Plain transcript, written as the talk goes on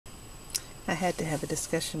I had to have a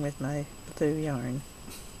discussion with my blue yarn.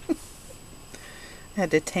 I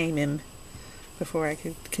had to tame him before I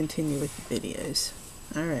could continue with the videos.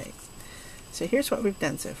 Alright, so here's what we've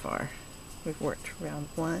done so far. We've worked round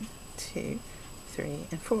 1, 2, 3,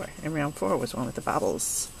 and 4. And round 4 was one with the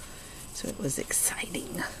bobbles. So it was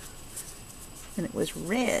exciting. And it was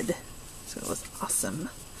red. So it was awesome.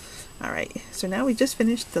 Alright, so now we just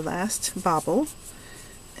finished the last bobble.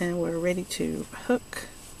 And we're ready to hook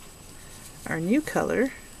our new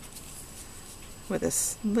color with a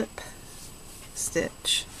slip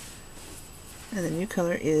stitch. And the new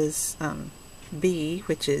color is B,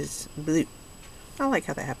 which is blue. I like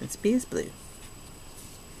how that happens. B is blue.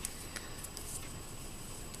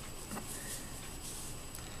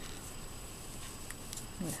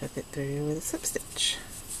 I'm going to hook it through with a slip stitch.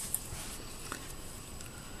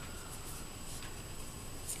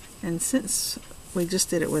 And since we just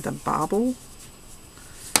did it with a bobble,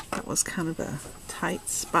 that was kind of a tight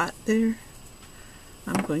spot there,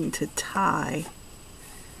 I'm going to tie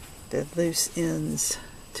the loose ends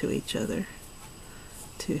to each other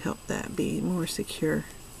to help that be more secure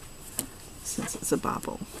since it's a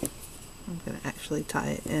bobble. I'm going to actually tie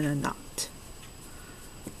it in a knot,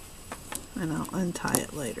 and I'll untie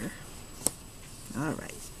it later.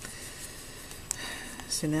 Alright,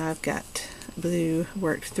 so now I've got blue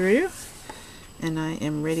worked through, and I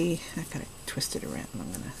am ready. I gotta twist it around.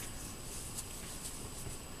 I'm gonna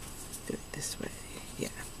do it this way. Yeah,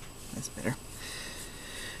 that's better.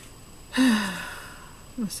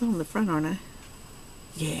 I'm still on the front, aren't I?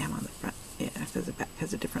 Yeah, I'm on the front. Yeah, because the back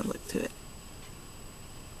has a different look to it.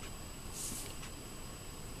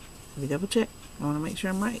 Let me double check. I want to make sure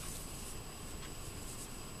I'm right.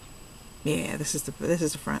 Yeah, this is the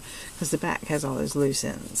front, because the back has all those loose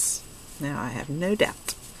ends. Now I have no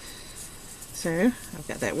doubt. So I've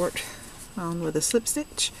got that worked on with a slip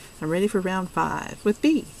stitch. I'm ready for round 5 with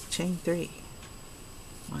B. Chain 3.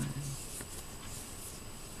 1.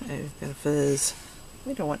 Oh, we've got a fuzz.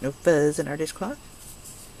 We don't want no fuzz in our dishcloth.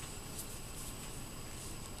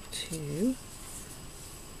 2,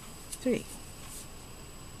 3. I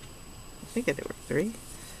think I did work 3.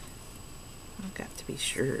 I've got to be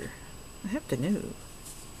sure. I have to know.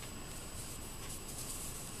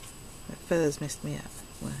 That fuzz messed me up.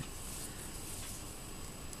 1,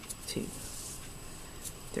 2,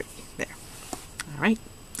 3. There. Alright.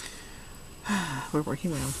 We're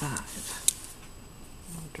working round 5.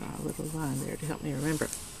 I'll draw a little line there to help me remember.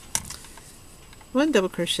 1 double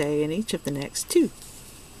crochet in each of the next 2.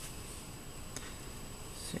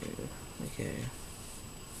 So we go.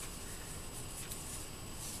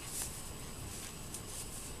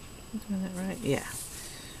 Am I doing that right? Yeah.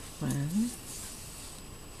 1,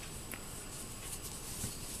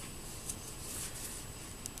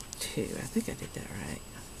 2. I think I did that right.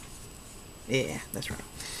 Yeah, that's right.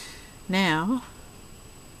 Now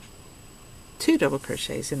 2 double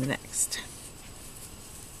crochets in the next.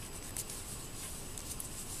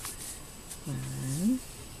 1,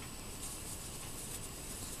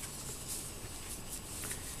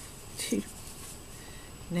 2.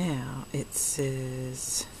 Now it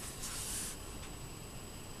says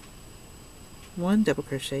 1 double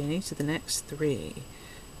crochet in each of the next 3.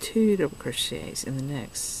 2 double crochets in the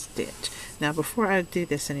next stitch. Now before I do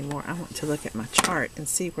this anymore, I want to look at my chart and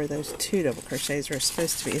see where those 2 double crochets are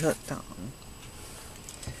supposed to be hooked on,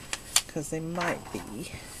 because they might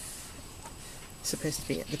be supposed to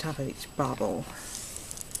be at the top of each bobble.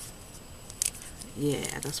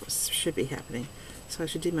 Yeah, that's what should be happening. So I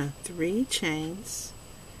should do my 3 chains,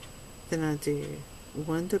 then I do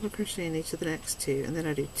 1 double crochet in each of the next 2, and then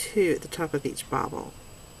I do 2 at the top of each bobble.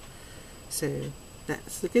 So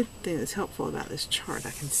that's the good thing that's helpful about this chart.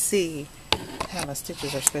 I can see how my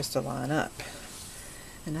stitches are supposed to line up.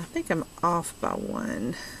 And I think I'm off by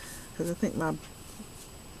 1, because I think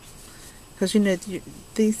because you know,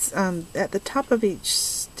 these at the top of each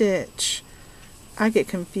stitch, I get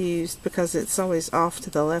confused because it's always off to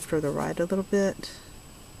the left or the right a little bit.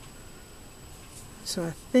 So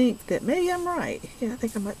I think that maybe I'm right. Yeah, I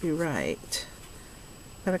think I might be right.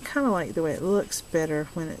 But I kind of like the way it looks better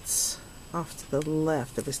when it's off to the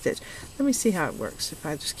left of the stitch. Let me see how it works if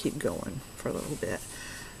I just keep going for a little bit.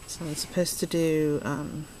 So I'm supposed to do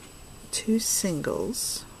 2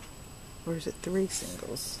 singles, or is it 3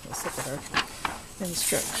 singles? Let's look at our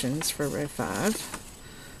instructions for row 5.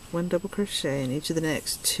 1 double crochet in each of the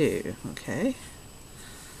next 2. Okay.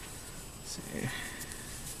 So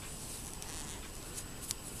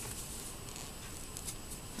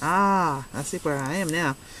I see where I am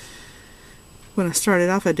now. when I started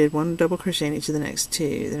off, I did 1 double crochet in each of the next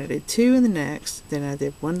 2, then I did 2 in the next, then I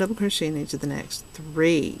did 1 double crochet in each of the next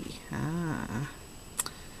 3.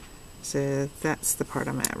 So that's the part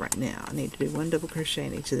I'm at right now. I need to do 1 double crochet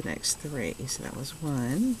in each of the next 3. So that was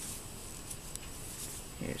 1.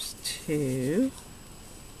 Here's 2.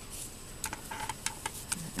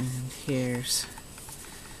 And here's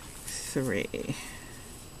 3.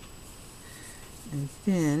 And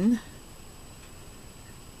then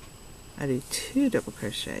I do 2 double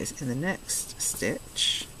crochets in the next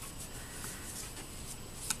stitch.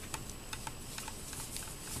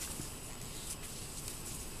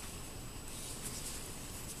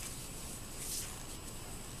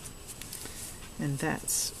 And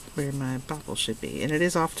that's where my bobble should be. And it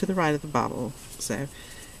is off to the right of the bobble. So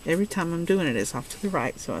every time I'm doing it, it's off to the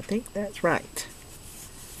right. So I think that's right.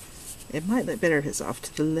 It might look better if it's off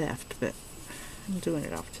to the left, but I'm doing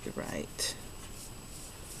it off to the right.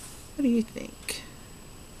 What do you think?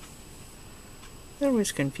 It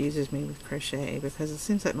always confuses me with crochet because it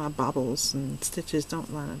seems like my bobbles and stitches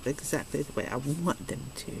don't line up exactly the way I want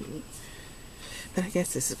them to. But I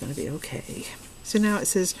guess this is going to be okay. So now it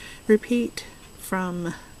says repeat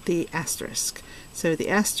from the asterisk. So the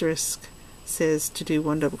asterisk says to do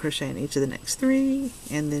 1 double crochet in each of the next 3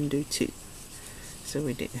 and then do 2. So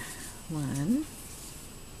we do 1,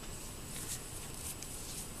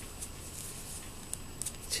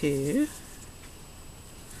 2,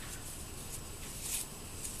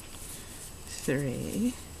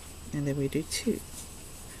 3, and then we do 2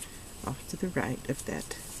 off to the right of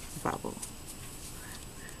that bobble.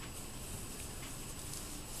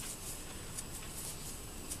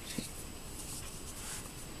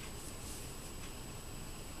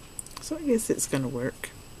 So I guess it's going to work.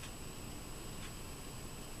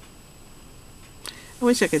 I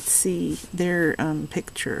wish I could see their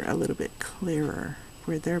picture a little bit clearer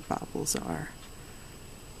where their bobbles are.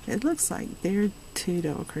 It looks like their 2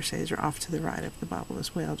 double crochets are off to the right of the bobble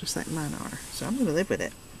as well, just like mine are. So I'm going to live with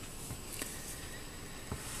it.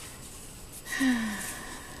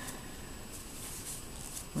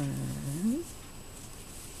 One,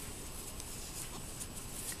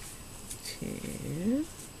 2,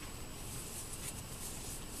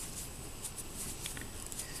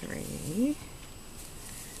 3,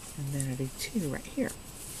 and then I do 2 right here.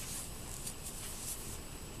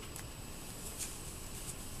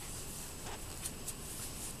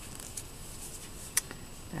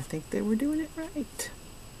 I think they were doing it right.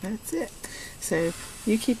 That's it. So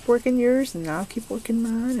you keep working yours and I'll keep working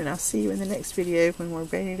mine, and I'll see you in the next video when we're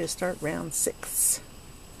ready to start round 6.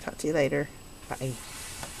 Talk to you later. Bye.